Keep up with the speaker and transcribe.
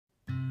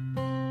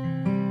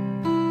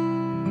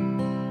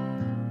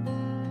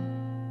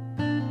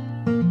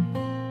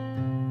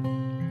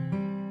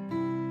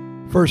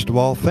First of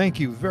all, thank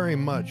you very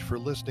much for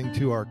listening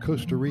to our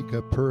Costa Rica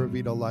Pura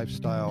Vida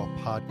Lifestyle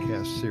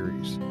podcast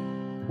series.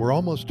 We're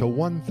almost to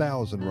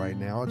 1,000 right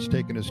now. It's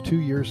taken us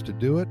 2 years to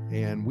do it,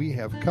 and we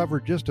have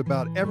covered just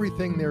about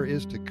everything there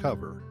is to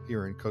cover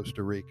here in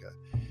Costa Rica.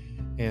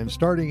 And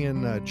starting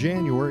in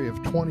January of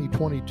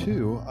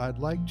 2022, I'd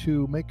like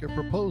to make a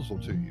proposal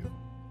to you.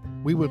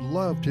 We would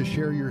love to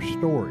share your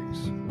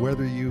stories,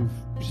 whether you've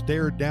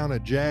stared down a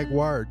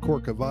jaguar at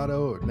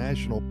Corcovado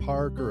National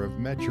Park or have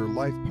met your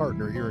life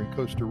partner here in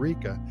Costa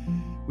Rica.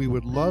 We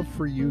would love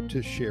for you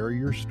to share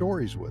your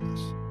stories with us.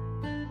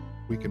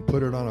 We can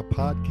put it on a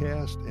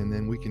podcast, and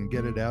then we can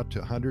get it out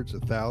to hundreds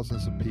of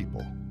thousands of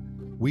people.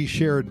 We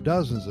share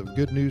dozens of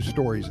good news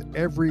stories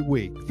every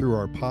week through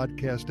our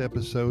podcast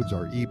episodes,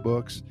 our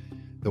ebooks,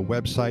 the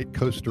website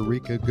Costa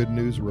Rica Good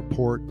News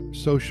Report,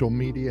 social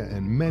media,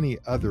 and many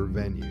other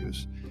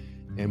venues.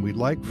 And we'd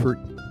like for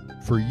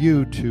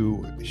you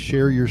to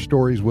share your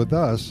stories with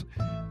us,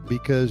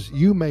 because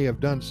you may have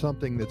done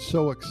something that's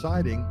so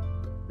exciting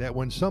that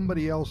when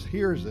somebody else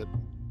hears it,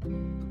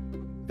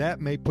 that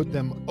may put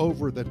them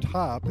over the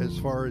top as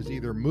far as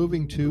either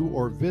moving to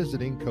or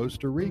visiting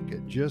Costa Rica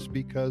just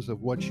because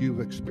of what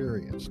you've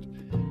experienced.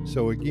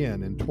 So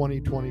again, in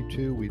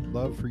 2022, we'd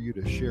love for you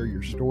to share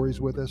your stories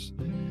with us.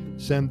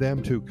 Send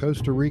them to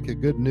Costa Rica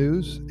Good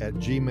News at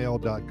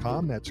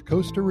gmail.com. That's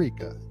Costa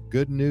Rica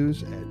Good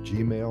News at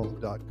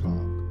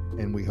gmail.com.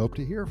 And we hope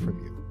to hear from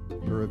you.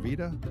 Pura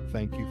Vida,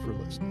 thank you for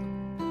listening.